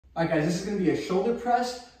All right, guys, this is going to be a shoulder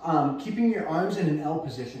press, keeping your arms in an L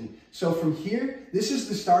position. So from here, this is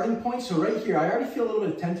the starting point. So right here, I already feel a little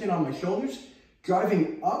bit of tension on my shoulders,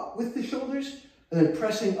 driving up with the shoulders, and then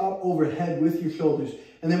pressing up overhead with your shoulders.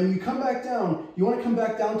 And then when you come back down, you want to come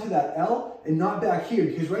back down to that L and not back here,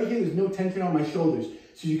 because right here, there's no tension on my shoulders.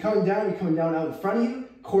 So you're coming down out in front of you,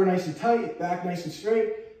 core nice and tight, back nice and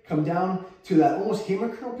straight, come down to that almost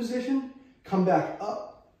hammer curl position, come back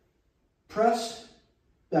up, press,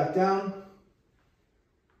 back down,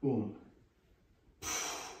 boom.